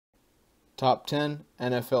Top 10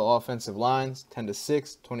 NFL offensive lines,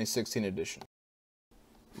 10-6, 2016 edition.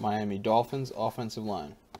 Miami Dolphins offensive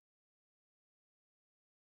line.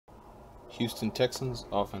 Houston Texans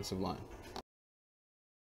offensive line.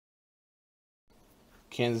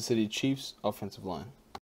 Kansas City Chiefs offensive line.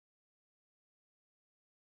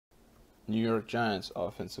 New York Giants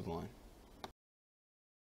offensive line.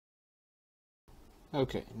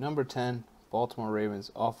 Okay, number 10, Baltimore Ravens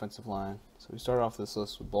offensive line. So we start off this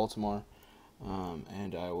list with Baltimore,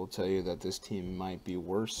 and I will tell you that this team might be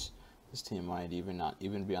worse. This team might not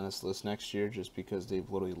even be on this list next year, just because they've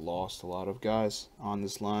literally lost a lot of guys on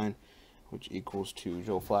this line, which equals to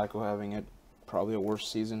Joe Flacco having it probably a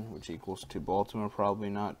worse season, which equals to Baltimore probably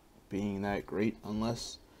not being that great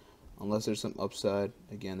unless there's some upside.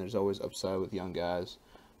 Again, there's always upside with young guys.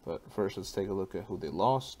 But first, let's take a look at who they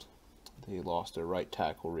lost. They lost their right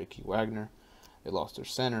tackle, Ricky Wagner. They lost their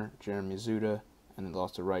center, Jeremy Zuda. And they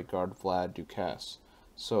lost their right guard, Vlad Ducasse.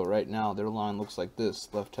 So right now, their line looks like this.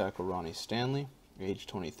 Left tackle, Ronnie Stanley, age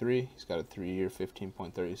 23. He's got a 3-year,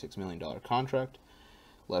 $15.36 million contract.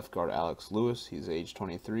 Left guard, Alex Lewis. He's age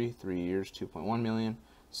 23, 3 years, $2.1 million.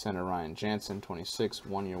 Center, Ryan Jansen, 26,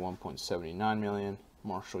 1 year, $1.79 million.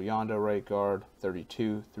 Marshall Yanda, right guard,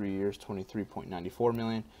 32, 3 years, $23.94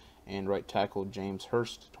 million. And right tackle, James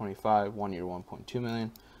Hurst, 25, 1 year, $1.2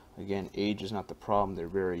 million. Again, age is not the problem. They're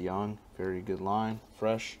very young, very good line,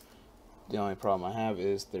 fresh. The only problem I have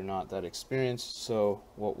is they're not that experienced. So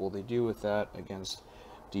what will they do with that against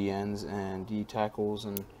DNs and D tackles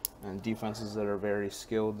and defenses that are very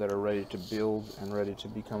skilled, that are ready to build and ready to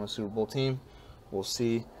become a Super Bowl team? We'll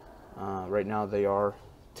see. Right now they are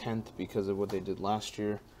 10th because of what they did last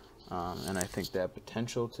year, and I think they have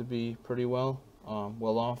potential to be pretty well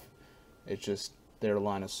off. It's just their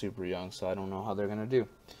line is super young, so I don't know how they're going to do.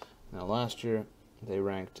 Now last year they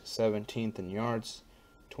ranked 17th in yards,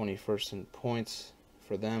 21st in points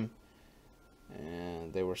for them,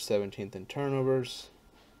 and they were 17th in turnovers.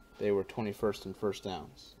 They were 21st in first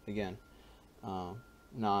downs. Again,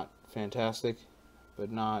 not fantastic, but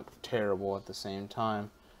not terrible at the same time.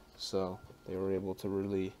 So they were able to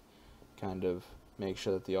really kind of make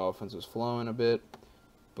sure that the offense was flowing a bit.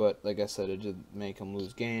 But like I said, it did make them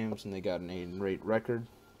lose games, and they got an 8-8 record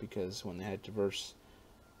because when they had to verse,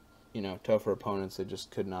 tougher opponents, they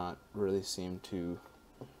just could not really seem to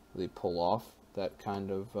really pull off that kind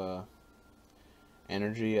of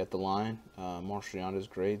energy at the line. Marshall Yanda is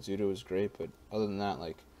great, Zuda was great, but other than that,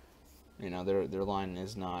 their line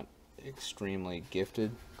is not extremely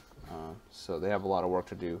gifted. So they have a lot of work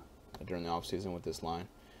to do during the offseason with this line,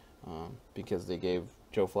 because they gave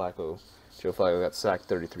Joe Flacco got sacked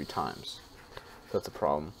 33 times. That's a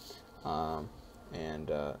problem.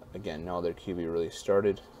 Again, no other QB really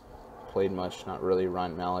played much, not really.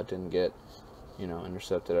 Ryan Mallett didn't get,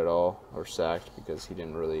 intercepted at all or sacked, because he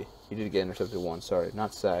did get intercepted once,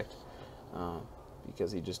 not sacked,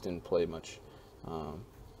 because he just didn't play much.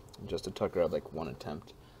 Justin Tucker had like one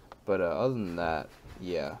attempt. But other than that,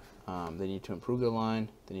 yeah, they need to improve their line.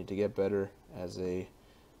 They need to get better as a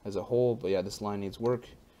whole. But yeah, this line needs work.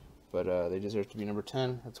 But they deserve to be number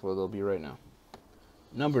 10. That's where they'll be right now.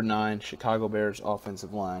 Number 9, Chicago Bears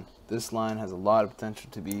offensive line. This line has a lot of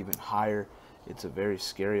potential to be even higher. It's a very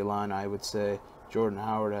scary line, I would say. Jordan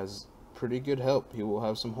Howard has pretty good help. He will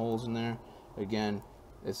have some holes in there. Again,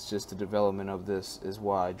 it's just the development of this is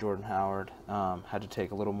why Jordan Howard had to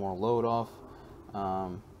take a little more load off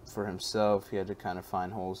for himself. He had to kind of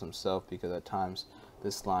find holes himself, because at times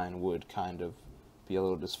this line would kind of be a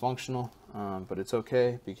little dysfunctional. But it's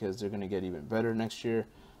okay, because they're going to get even better next year.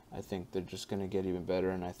 I think they're just going to get even better,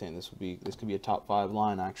 and I think this could be a top 5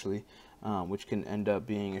 line actually, which can end up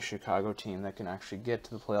being a Chicago team that can actually get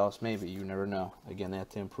to the playoffs. Maybe, you never know. Again, they have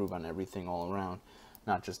to improve on everything all around,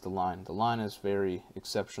 not just the line. The line is very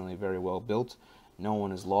exceptionally, very well built. No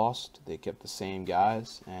one is lost. They kept the same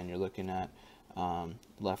guys, and you're looking at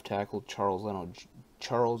left tackle Charles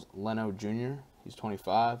Leno Jr. He's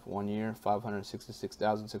 25, 1 year,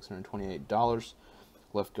 $566,628.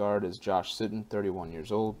 Left guard is Josh Sitton, 31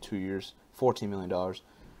 years old, 2 years, $14 million.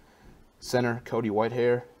 Center, Cody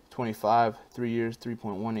Whitehair, 25, 3 years,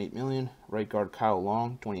 $3.18 million. Right guard, Kyle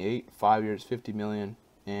Long, 28, 5 years, $50 million.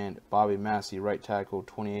 And Bobby Massey, right tackle,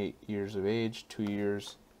 28 years of age, 2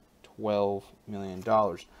 years, $12 million.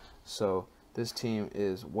 So this team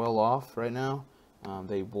is well off right now.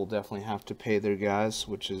 They will definitely have to pay their guys,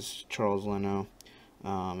 which is Charles Leno.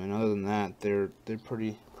 And other than that, they're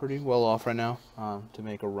pretty well off right now to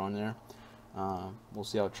make a run there. We'll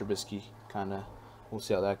see how Trubisky we'll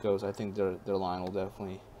see how that goes. I think their line will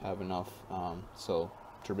definitely have enough, so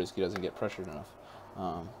Trubisky doesn't get pressured enough.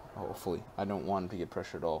 Hopefully, I don't want him to get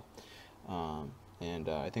pressured at all. And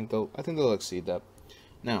I think they'll exceed that.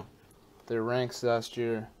 Now, their ranks last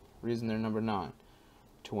year, reason they're number 9,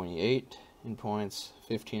 28 in points,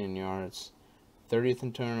 15 in yards, 30th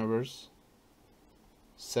in turnovers,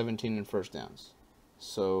 17 in first downs.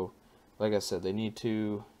 So, like I said, they need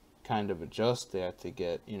to kind of adjust. They have to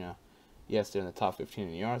get, yes, they're in the top 15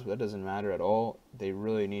 in yards, but that doesn't matter at all. They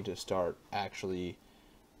really need to start actually,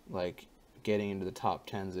 like, getting into the top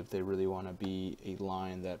 10s if they really want to be a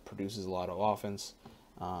line that produces a lot of offense.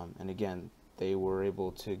 And again, they were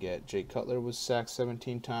able to get Jay Cutler was sacked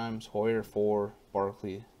 17 times, Hoyer 4,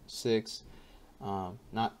 Barkley 6.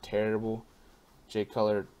 Not terrible. Jay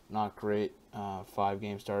Cutler, not great. 5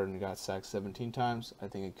 games started and got sacked 17 times. I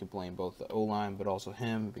think it could blame both the O-line but also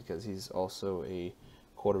him, because he's also a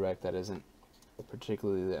quarterback that isn't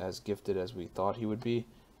particularly as gifted as we thought he would be.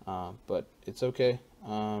 But it's okay.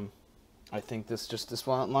 I think this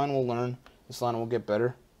line will learn. This line will get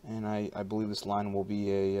better, and I believe this line will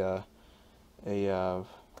be a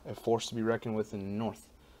force to be reckoned with in the North.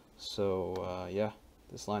 So yeah,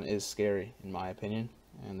 this line is scary in my opinion,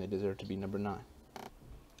 and they deserve to be number 9.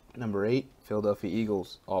 Number 8, Philadelphia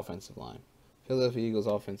Eagles offensive line. Philadelphia Eagles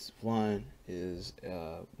offensive line is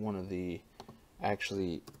one of the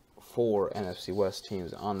actually 4 NFC West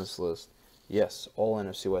teams on this list. Yes, all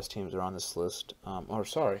NFC West teams are on this list.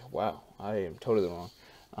 Wow, I am totally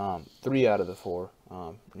wrong. 3 out of the 4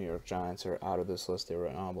 New York Giants are out of this list. They were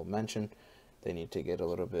an honorable mention. They need to get a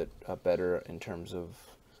little bit better in terms of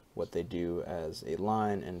what they do as a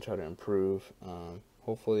line and try to improve.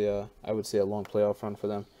 Hopefully, I would say a long playoff run for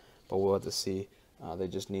them, but we'll have to see. They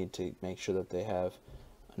just need to make sure that they have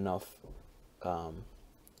enough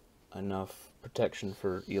protection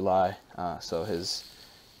for Eli, so his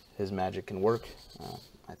magic can work.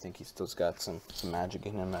 I think he's still got some magic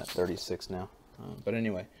in him at 36 now. But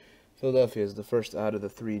anyway, Philadelphia is the first out of the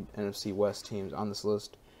 3 NFC West teams on this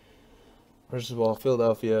list. First of all,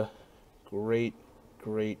 Philadelphia, great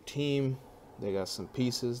team. They got some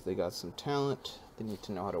pieces. They got some talent. They need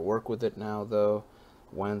to know how to work with it now, though.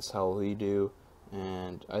 Wentz, how will he do?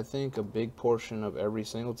 And I think a big portion of every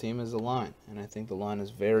single team is the line. And I think the line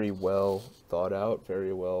is very well thought out,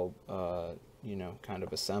 very well, kind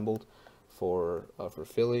of assembled for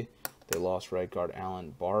Philly. They lost right guard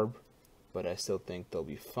Alan Barb, but I still think they'll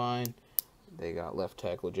be fine. They got left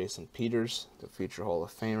tackle Jason Peters, the future Hall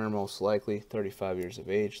of Famer most likely, 35 years of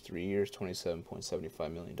age, 3 years,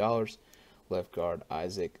 $27.75 million. Left guard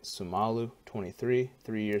Isaac Sumalu, 23,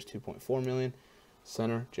 3 years, $2.4 million.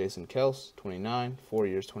 Center Jason Kels, 29, 4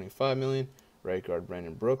 years, $25 million. Right guard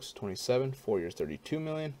Brandon Brooks, 27, 4 years, $32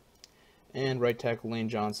 million. And right tackle Lane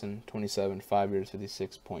Johnson, 27, 5 years,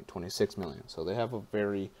 $56.26 million. So they have a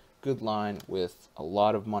very good line with a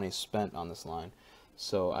lot of money spent on this line.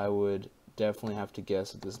 So I would definitely have to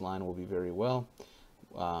guess that this line will be very well.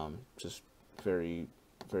 Just very,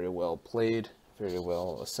 very well played, very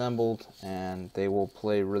well assembled, and they will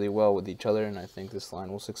play really well with each other, and I think this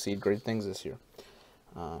line will succeed great things this year,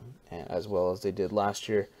 and as well as they did last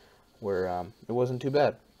year, where it wasn't too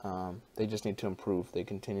bad. They just need to improve. They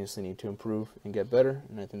continuously need to improve and get better,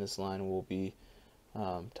 and I think this line will be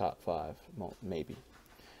top 5, maybe.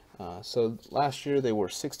 So last year they were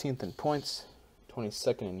 16th in points,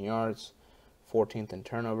 22nd in yards, 14th in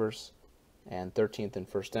turnovers, and 13th in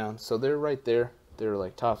first downs. So they're right there. They're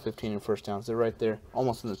like top 15 in first downs. They're right there,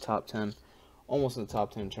 almost in the top 10. Almost in the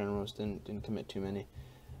top 10 in turnovers. Didn't commit too many.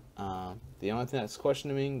 The only thing that's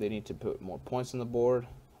questioning, they need to put more points on the board,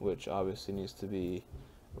 which obviously needs to be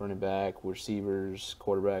running back, receivers,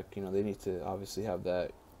 quarterback. They need to obviously have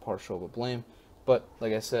that partial of a blame. But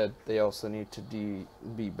like I said, they also need to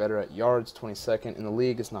be better at yards. 22nd in the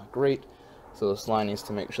league is not great. So this line needs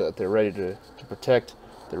to make sure that they're ready to protect.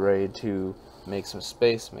 They're ready to make some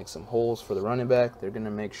space, make some holes for the running back. They're going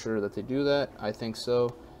to make sure that they do that. I think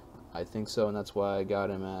so, and that's why I got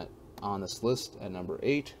him on this list at number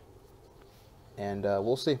 8. And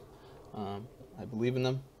we'll see. I believe in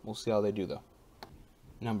them. We'll see how they do, though.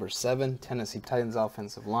 Number 7, Tennessee Titans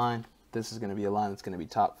offensive line. This is going to be a line that's going to be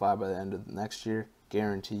top 5 by the end of the next year.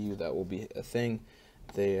 Guarantee you that will be a thing.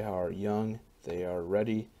 They are young. They are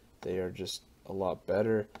ready. They are just a lot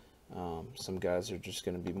better. Some guys are just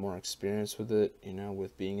going to be more experienced with it,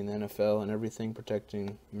 with being in the NFL and everything,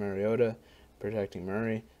 protecting Mariota, protecting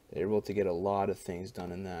Murray. They're able to get a lot of things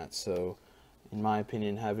done in that. So, in my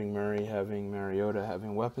opinion, having Murray, having Mariota,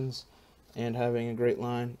 having weapons, and having a great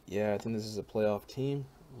line, I think this is a playoff team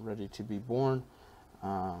ready to be born.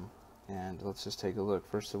 And let's just take a look.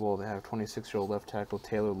 First of all, they have 26-year-old left tackle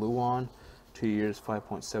Taylor Lewan, 2 years,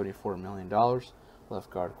 $5.74 million. Left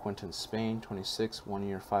guard Quentin Spain, 26, 1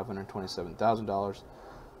 year, $527,000.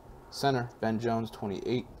 Center, Ben Jones,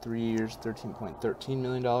 28, 3 years, $13.13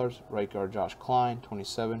 million. Right guard, Josh Klein,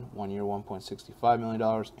 27, 1 year, $1.65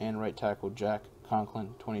 million. And right tackle, Jack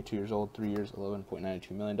Conklin, 22 years old, 3 years,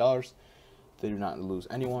 $11.92 million. They do not lose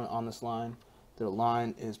anyone on this line. Their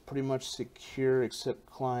line is pretty much secure except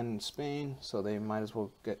Klein in Spain, so they might as well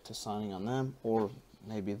get to signing on them, or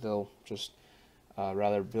maybe they'll just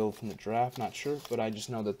rather build from the draft, not sure. But I just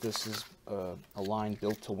know that this is a line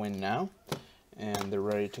built to win now, and they're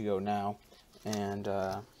ready to go now, and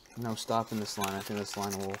no stopping this line. I think this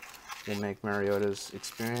line will make Mariota's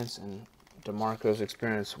experience and DeMarco's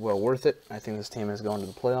experience well worth it. I think this team is going to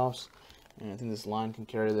the playoffs, and I think this line can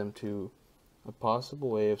carry them to a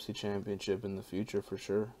possible AFC championship in the future for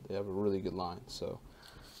sure. They have a really good line, so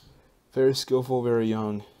very skillful, very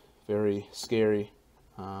young, very scary,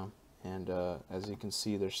 and as you can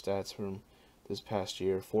see, their stats from this past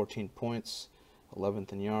year: 14 points,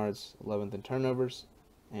 11th in yards, 11th in turnovers,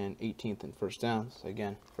 and 18th in first downs.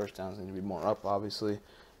 Again, first downs need to be more up, obviously.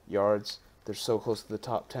 Yards, they're so close to the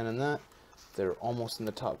top 10 in that. They're almost in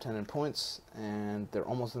the top 10 in points, and they're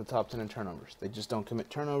almost in the top 10 in turnovers. They just don't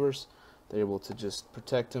commit turnovers. They're able to just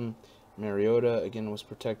protect him. Mariota, again, was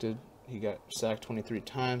protected. He got sacked 23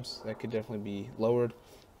 times. That could definitely be lowered.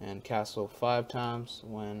 And Castle 5 times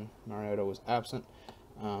when Mariota was absent.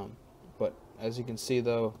 But as you can see,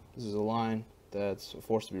 though, this is a line that's a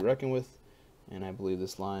force to be reckoned with. And I believe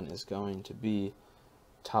this line is going to be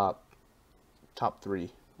top 3,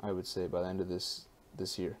 I would say, by the end of this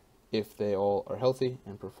year. If they all are healthy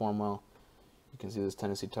and perform well, you can see this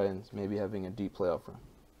Tennessee Titans maybe having a deep playoff run.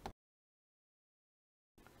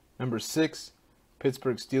 Number 6,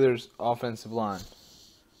 Pittsburgh Steelers offensive line.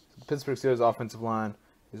 The Pittsburgh Steelers offensive line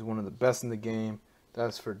is one of the best in the game.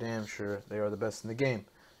 That's for damn sure. They are the best in the game.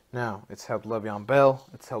 Now, it's helped Le'Veon Bell.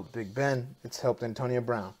 It's helped Big Ben. It's helped Antonio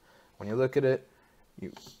Brown. When you look at it,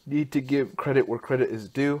 you need to give credit where credit is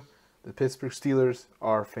due. The Pittsburgh Steelers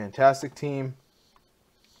are a fantastic team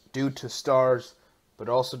due to stars, but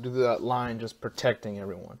also due to that line just protecting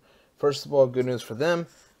everyone. First of all, good news for them.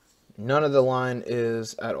 None of the line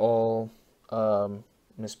is at all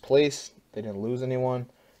misplaced. They didn't lose anyone.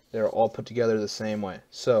 They're all put together the same way.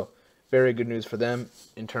 So, very good news for them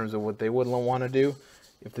in terms of what they would want to do.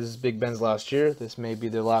 If this is Big Ben's last year, this may be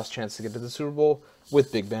their last chance to get to the Super Bowl,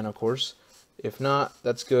 with Big Ben, of course. If not,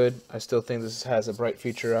 that's good. I still think this has a bright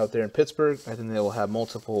future out there in Pittsburgh. I think they will have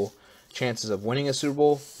multiple chances of winning a Super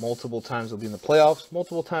Bowl. Multiple times they'll be in the playoffs.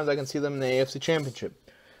 Multiple times I can see them in the AFC Championship.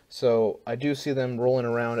 So I do see them rolling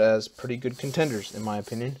around as pretty good contenders, in my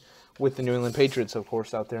opinion, with the New England Patriots, of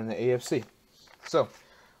course, out there in the AFC. So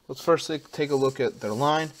let's first take a look at their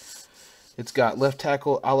line. It's got left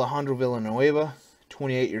tackle Alejandro Villanueva,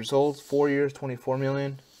 28 years old, 4 years, $24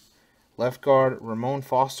 million. Left guard Ramon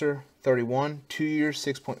Foster, 31, 2 years,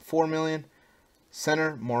 $6.4 million.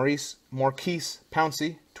 Center Marquise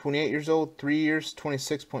Pouncey, 28 years old, 3 years,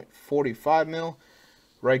 $26.45 million.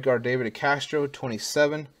 Right guard David Castro,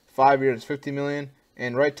 27, 5 years, $50 million.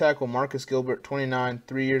 And right tackle Marcus Gilbert, 29,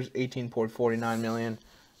 3 years, $18.49 million.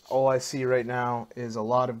 All I see right now is a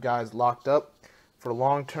lot of guys locked up for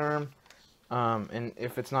long term. And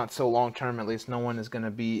if it's not so long term, at least no one is going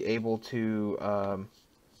to be able to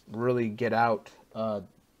really get out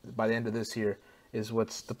by the end of this year, is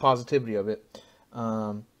what's the positivity of it.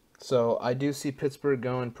 So I do see Pittsburgh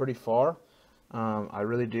going pretty far. I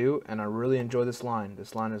really do, and I really enjoy this line.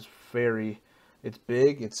 This line is it's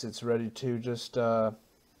big. It's ready to just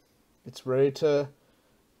it's ready to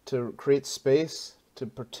create space, to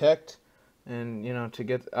protect, and to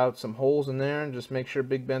get out some holes in there and just make sure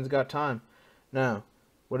Big Ben's got time. Now,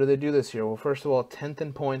 what do they do this year? Well, first of all, 10th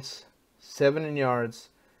in points, 7 in yards,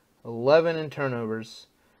 11 in turnovers,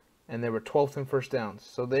 and they were 12th in first downs.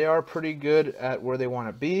 So they are pretty good at where they want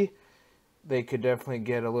to be. They could definitely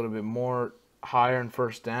get a little bit more higher in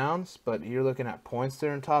first downs, but you're looking at points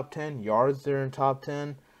there in top 10, yards there in top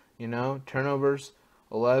 10, turnovers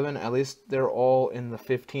 11. At least they're all in the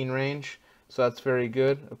 15 range, so that's very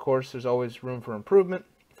good. Of course, there's always room for improvement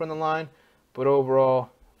from the line, but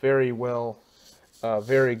overall, very well,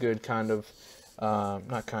 very good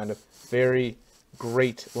very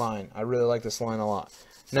great line. I really like this line a lot.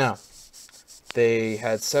 Now, they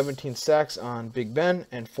had 17 sacks on Big Ben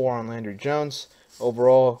and 4 on Landry Jones.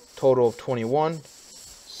 Overall, total of 21.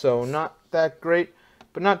 So not that great,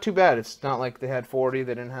 but not too bad. It's not like they had 40,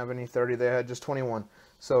 they didn't have any 30, they had just 21.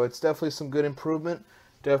 So it's definitely some good improvement,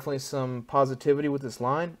 definitely some positivity with this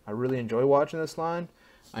line. I really enjoy watching this line.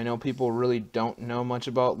 I know people really don't know much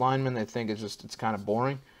about linemen. They think it's kind of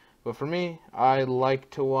boring. But for me, I like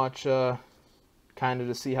to watch kind of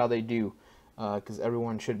to see how they do, because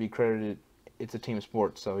everyone should be credited it's a team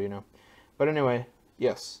sport, so, you know. But anyway,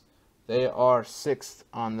 yes, they are 6th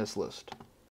on this list.